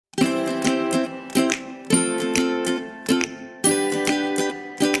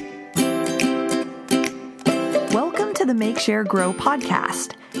the Make, Share, Grow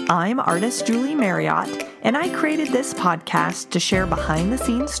podcast. I'm artist Julie Marriott, and I created this podcast to share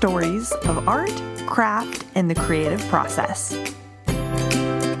behind-the-scenes stories of art, craft, and the creative process.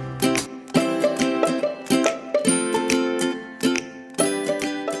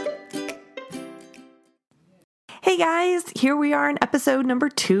 Hey guys, here we are in episode number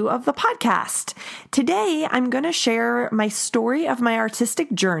 2 of the podcast. Today, I'm going to share my story of my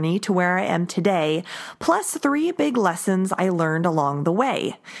artistic journey to where I am today, plus 3 big lessons I learned along the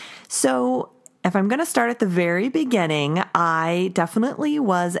way. So, if I'm going to start at the very beginning, I definitely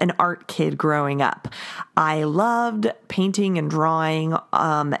was an art kid growing up. I loved painting and drawing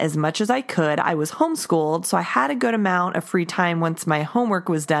as much as I could. I was homeschooled, so I had a good amount of free time once my homework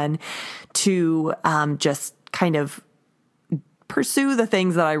was done to just kind of pursue the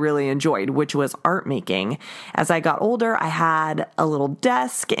things that I really enjoyed, which was art making. As I got older, I had a little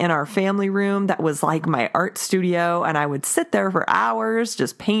desk in our family room that was like my art studio, and I would sit there for hours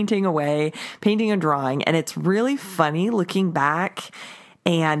just painting away, painting and drawing. And it's really funny looking back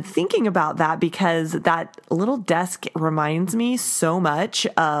and thinking about that, because that little desk reminds me so much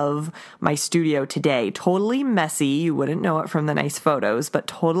of my studio today. Totally messy. You wouldn't know it from the nice photos, but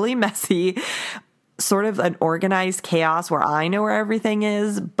totally messy. Sort of an organized chaos where I know where everything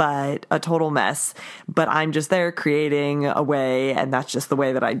is, but a total mess. But I'm just there creating away, and that's just the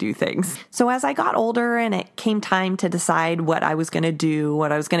way that I do things. So as I got older and it came time to decide what I was going to do,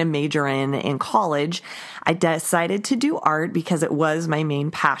 what I was going to major in college, I decided to do art because it was my main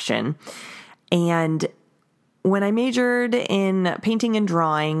passion. And when I majored in painting and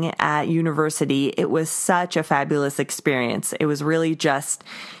drawing at university, it was such a fabulous experience. It was really just,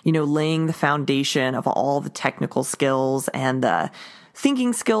 laying the foundation of all the technical skills and the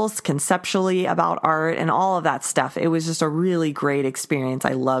thinking skills conceptually about art and all of that stuff. It was just a really great experience.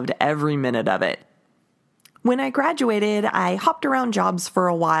 I loved every minute of it. When I graduated, I hopped around jobs for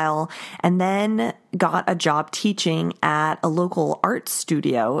a while and then got a job teaching at a local art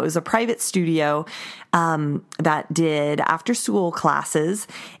studio. It was a private studio that did after-school classes,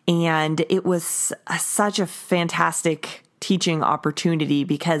 and it was such a fantastic teaching opportunity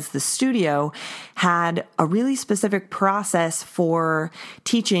because the studio had a really specific process for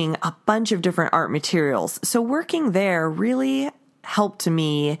teaching a bunch of different art materials. So working there really helped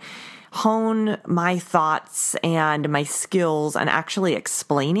me hone my thoughts and my skills and actually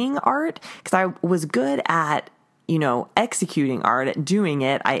explaining art, because I was good at, executing art, at doing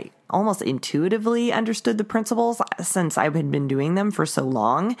it. I almost intuitively understood the principles since I had been doing them for so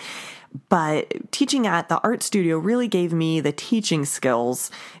long. But teaching at the art studio really gave me the teaching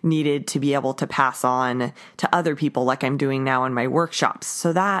skills needed to be able to pass on to other people like I'm doing now in my workshops.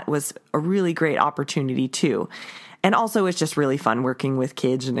 So that was a really great opportunity too. And also, it's just really fun working with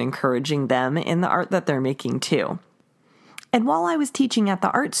kids and encouraging them in the art that they're making too. And while I was teaching at the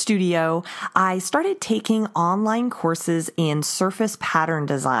art studio, I started taking online courses in surface pattern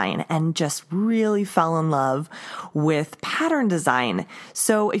design and just really fell in love with pattern design.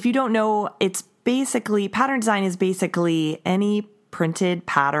 So if you don't know, pattern design is basically any printed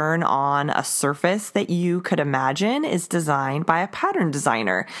pattern on a surface that you could imagine is designed by a pattern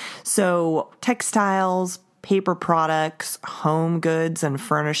designer. So textiles, paper products, home goods and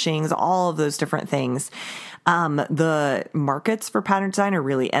furnishings, all of those different things. The markets for pattern design are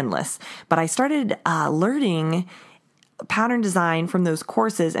really endless. But I started learning pattern design from those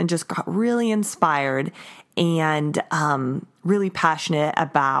courses and just got really inspired and really passionate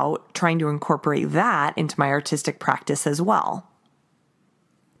about trying to incorporate that into my artistic practice as well.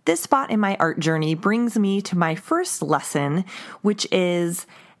 This spot in my art journey brings me to my first lesson, which is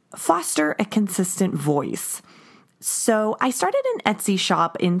foster a consistent voice. So I started an Etsy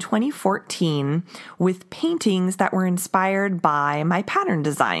shop in 2014 with paintings that were inspired by my pattern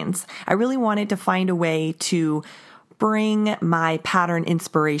designs. I really wanted to find a way to bring my pattern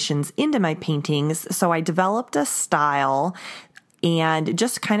inspirations into my paintings. So I developed a style, and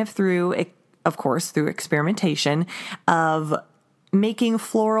just kind of through experimentation of making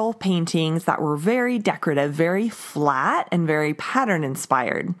floral paintings that were very decorative, very flat, and very pattern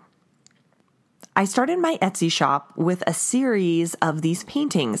inspired. I started my Etsy shop with a series of these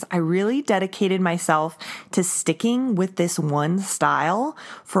paintings. I really dedicated myself to sticking with this one style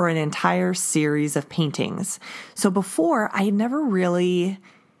for an entire series of paintings. So before, I had never really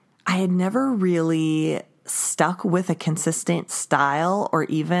stuck with a consistent style or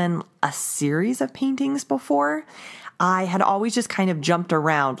even a series of paintings before. I had always just kind of jumped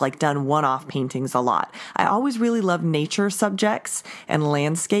around, like done one-off paintings a lot. I always really loved nature subjects and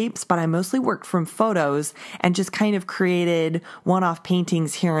landscapes, but I mostly worked from photos and just kind of created one-off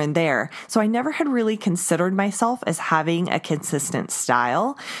paintings here and there. So I never had really considered myself as having a consistent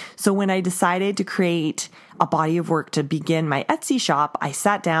style. So when I decided to create a body of work to begin my Etsy shop, I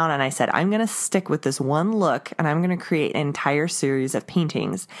sat down and I said, I'm going to stick with this one look and I'm going to create an entire series of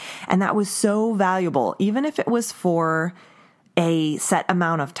paintings. And that was so valuable, even if it was for a set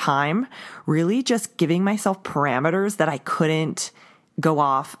amount of time, really just giving myself parameters that I couldn't go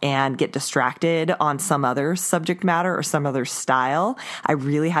off and get distracted on some other subject matter or some other style. I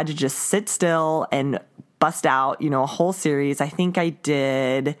really had to just sit still and bust out, a whole series. I think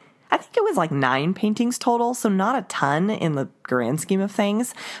it was like 9 paintings total, so not a ton in the grand scheme of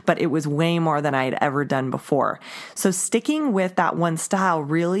things, but it was way more than I had ever done before. So sticking with that one style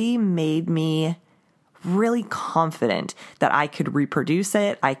really made me really confident that I could reproduce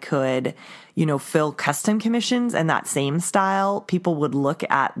it. I could, fill custom commissions in that same style. People would look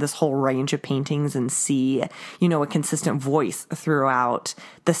at this whole range of paintings and see, a consistent voice throughout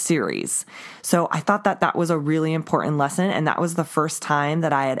the series. So I thought that that was a really important lesson. And that was the first time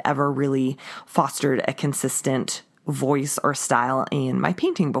that I had ever really fostered a consistent voice or style in my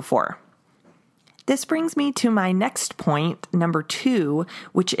painting before. This brings me to my next point, number 2,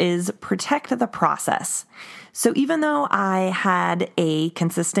 which is protect the process. So even though I had a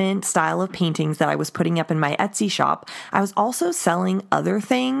consistent style of paintings that I was putting up in my Etsy shop, I was also selling other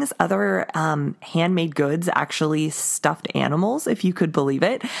things, other handmade goods, actually stuffed animals, if you could believe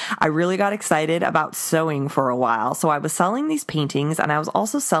it. I really got excited about sewing for a while. So I was selling these paintings and I was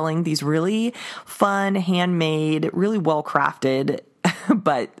also selling these really fun, handmade, really well-crafted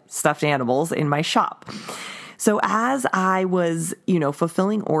but stuffed animals in my shop. So as I was,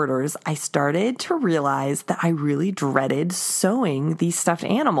 fulfilling orders, I started to realize that I really dreaded sewing these stuffed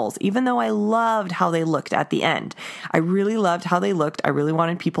animals, even though I loved how they looked at the end. I really loved how they looked. I really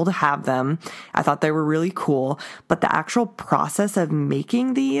wanted people to have them. I thought they were really cool, but the actual process of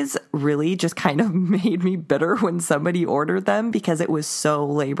making these really just kind of made me bitter when somebody ordered them because it was so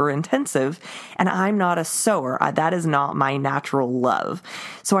labor intensive. And I'm not a sewer. That is not my natural love.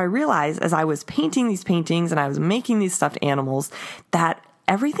 So I realized as I was painting these paintings and I was making these stuffed animals that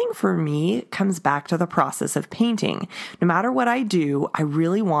everything for me comes back to the process of painting. No matter what I do, I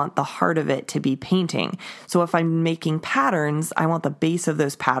really want the heart of it to be painting. So if I'm making patterns, I want the base of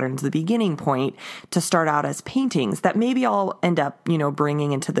those patterns, the beginning point, to start out as paintings that maybe I'll end up,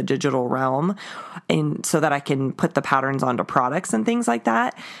 bringing into the digital realm and so that I can put the patterns onto products and things like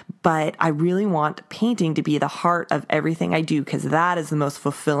that. But I really want painting to be the heart of everything I do because that is the most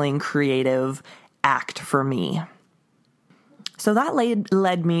fulfilling creative act for me. So that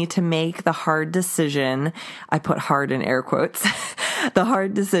led me to make the hard decision, I put hard in air quotes, the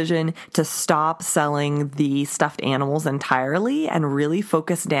hard decision to stop selling the stuffed animals entirely and really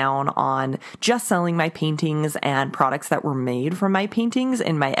focus down on just selling my paintings and products that were made from my paintings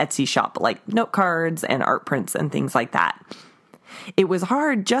in my Etsy shop, like note cards and art prints and things like that. It was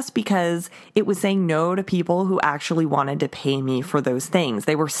hard just because it was saying no to people who actually wanted to pay me for those things.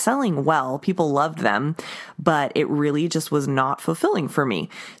 They were selling well, people loved them, but it really just was not fulfilling for me.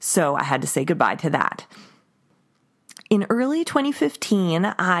 So I had to say goodbye to that. In early 2015,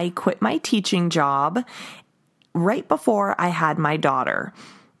 I quit my teaching job right before I had my daughter.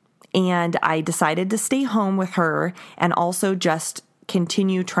 And I decided to stay home with her and also just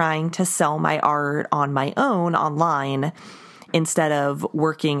continue trying to sell my art on my own online instead of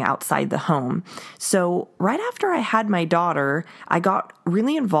working outside the home. So right after I had my daughter, I got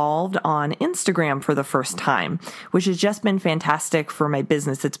really involved on Instagram for the first time, which has just been fantastic for my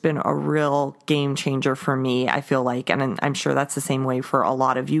business. It's been a real game changer for me, I feel like, and I'm sure that's the same way for a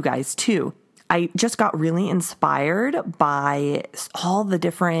lot of you guys too. I just got really inspired by all the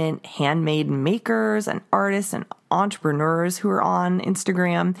different handmade makers and artists and entrepreneurs who are on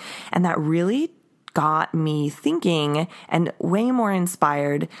Instagram, and that really got me thinking and way more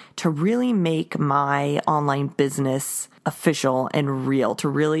inspired to really make my online business official and real, to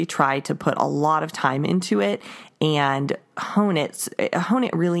really try to put a lot of time into it and hone it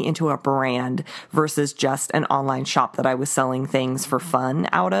really into a brand versus just an online shop that I was selling things for fun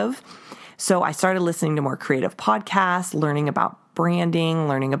out of. So I started listening to more creative podcasts, learning about branding,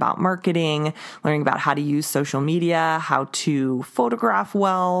 learning about marketing, learning about how to use social media, how to photograph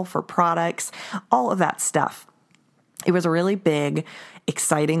well for products, all of that stuff. It was a really big,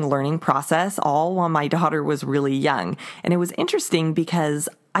 exciting learning process, all while my daughter was really young. And it was interesting because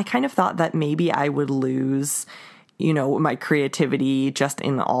I kind of thought that maybe I would lose my creativity just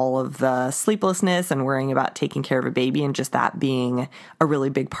in all of the sleeplessness and worrying about taking care of a baby and just that being a really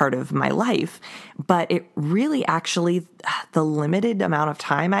big part of my life. But it really actually, the limited amount of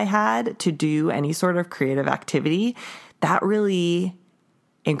time I had to do any sort of creative activity, that really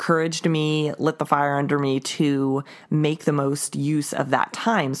encouraged me, lit the fire under me to make the most use of that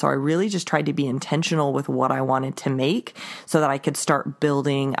time. So I really just tried to be intentional with what I wanted to make so that I could start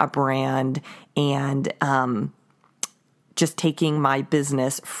building a brand and, just taking my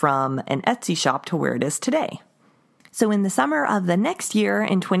business from an Etsy shop to where it is today. So in the summer of the next year,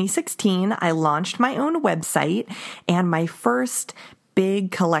 in 2016, I launched my own website and my first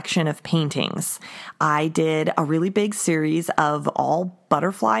big collection of paintings. I did a really big series of all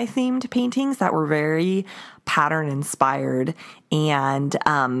butterfly themed paintings that were very pattern inspired. And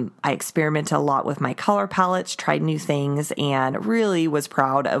I experimented a lot with my color palettes, tried new things, and really was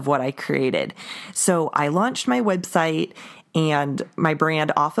proud of what I created. So I launched my website and my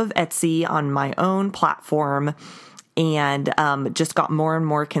brand off of Etsy on my own platform, and just got more and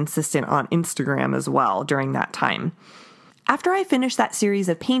more consistent on Instagram as well during that time. After I finished that series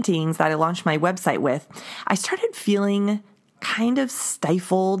of paintings that I launched my website with, I started feeling kind of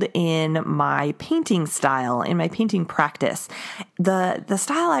stifled in my painting style, in my painting practice. The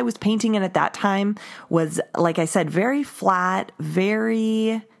style I was painting in at that time was, like I said, very flat,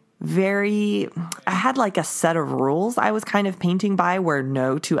 very, I had like a set of rules I was kind of painting by where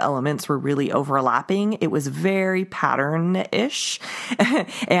no two elements were really overlapping. It was very pattern-ish.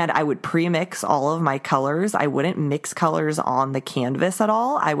 And I would pre-mix all of my colors. I wouldn't mix colors on the canvas at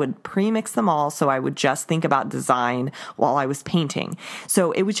all. I would pre-mix them all. So I would just think about design while I was painting.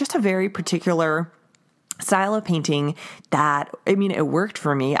 So it was just a very particular style of painting that, it worked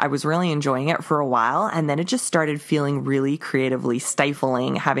for me. I was really enjoying it for a while, and then it just started feeling really creatively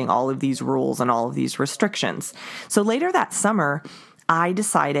stifling, having all of these rules and all of these restrictions. So later that summer, I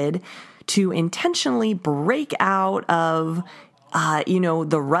decided to intentionally break out of,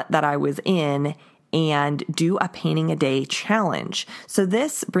 the rut that I was in and do a painting a day challenge. So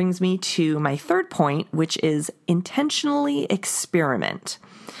this brings me to my third point, which is intentionally experiment.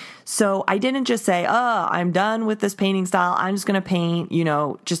 So I didn't just say, I'm done with this painting style. I'm just going to paint,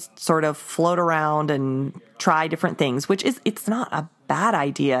 just sort of float around and try different things, it's not a bad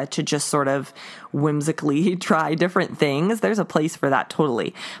idea to just sort of whimsically try different things. There's a place for that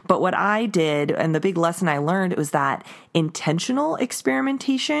totally. But what I did, and the big lesson I learned, was that intentional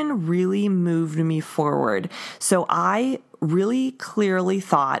experimentation really moved me forward. So I really clearly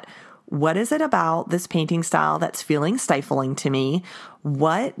thought, what is it about this painting style that's feeling stifling to me?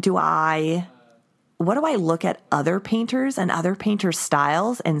 What do I look at other painters and other painters'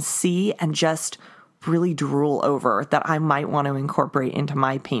 styles and see and just really drool over that I might want to incorporate into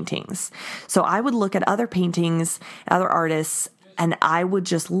my paintings? So I would look at other paintings, other artists, and I would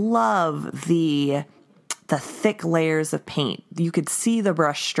just love the thick layers of paint. You could see the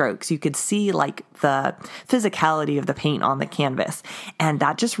brush strokes. You could see like the physicality of the paint on the canvas. And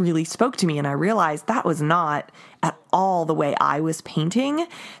that just really spoke to me. And I realized that was not at all the way I was painting.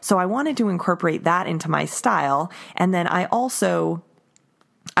 So I wanted to incorporate that into my style. And then I also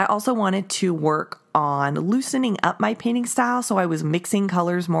wanted to work on loosening up my painting style. So I was mixing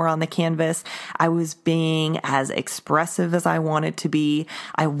colors more on the canvas. I was being as expressive as I wanted to be.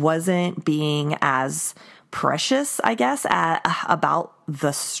 I wasn't being as precious, I guess, about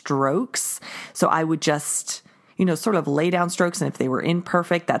the strokes. So I would just, sort of lay down strokes. And if they were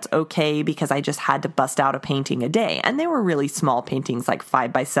imperfect, that's okay, because I just had to bust out a painting a day. And they were really small paintings, like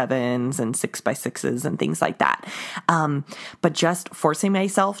 5x7s and 6x6s and things like that. But just forcing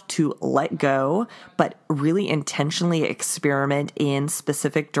myself to let go, but really intentionally experiment in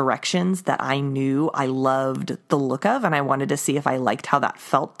specific directions that I knew I loved the look of. And I wanted to see if I liked how that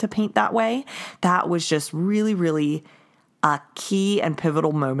felt to paint that way. That was just really, really a key and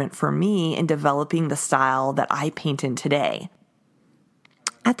pivotal moment for me in developing the style that I paint in today.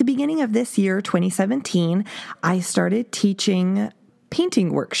 At the beginning of this year, 2017, I started teaching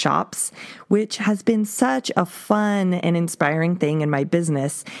painting workshops, which has been such a fun and inspiring thing in my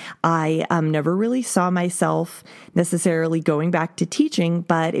business. I never really saw myself necessarily going back to teaching,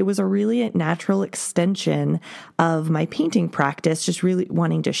 but it was a really natural extension of my painting practice, just really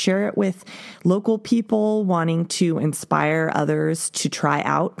wanting to share it with local people, wanting to inspire others to try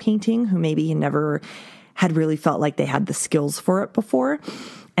out painting who maybe never had really felt like they had the skills for it before.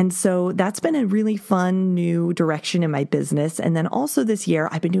 And so that's been a really fun new direction in my business. And then also this year,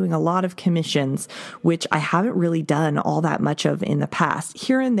 I've been doing a lot of commissions, which I haven't really done all that much of in the past,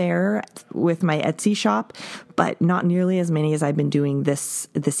 here and there with my Etsy shop, but not nearly as many as I've been doing this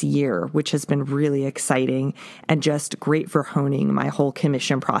year, which has been really exciting and just great for honing my whole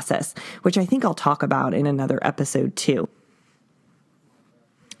commission process, which I think I'll talk about in another episode too.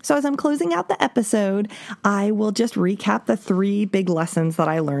 So as I'm closing out the episode, I will just recap the 3 big lessons that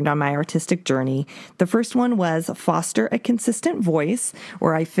I learned on my artistic journey. The first one was foster a consistent voice,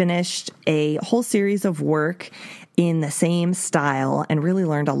 where I finished a whole series of work in the same style and really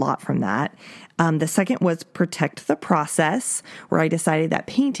learned a lot from that. The second was protect the process, where I decided that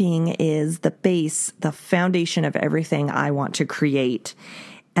painting is the base, the foundation of everything I want to create.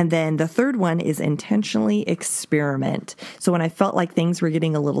 And then the third one is intentionally experiment. So when I felt like things were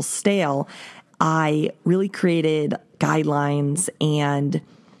getting a little stale, I really created guidelines and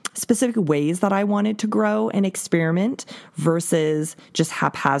specific ways that I wanted to grow and experiment versus just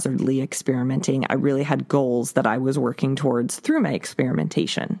haphazardly experimenting. I really had goals that I was working towards through my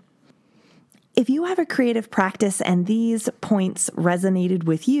experimentation. If you have a creative practice and these points resonated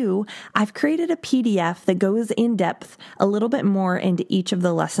with you, I've created a PDF that goes in depth a little bit more into each of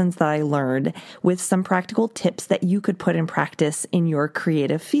the lessons that I learned with some practical tips that you could put in practice in your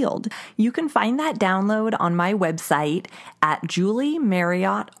creative field. You can find that download on my website at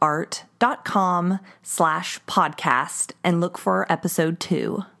juliemarriottart.com/podcast and look for episode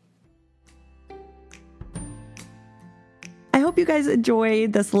 2. I hope you guys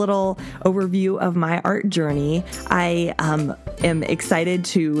enjoyed this little overview of my art journey. I am excited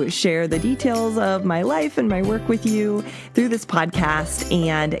to share the details of my life and my work with you through this podcast,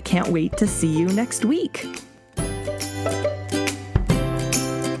 and can't wait to see you next week.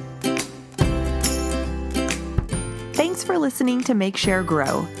 Thanks for listening to Make, Share,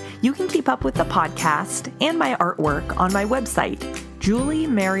 Grow. You can keep up with the podcast and my artwork on my website,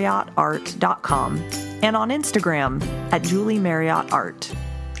 juliemarriottart.com, and on Instagram at juliemarriottart.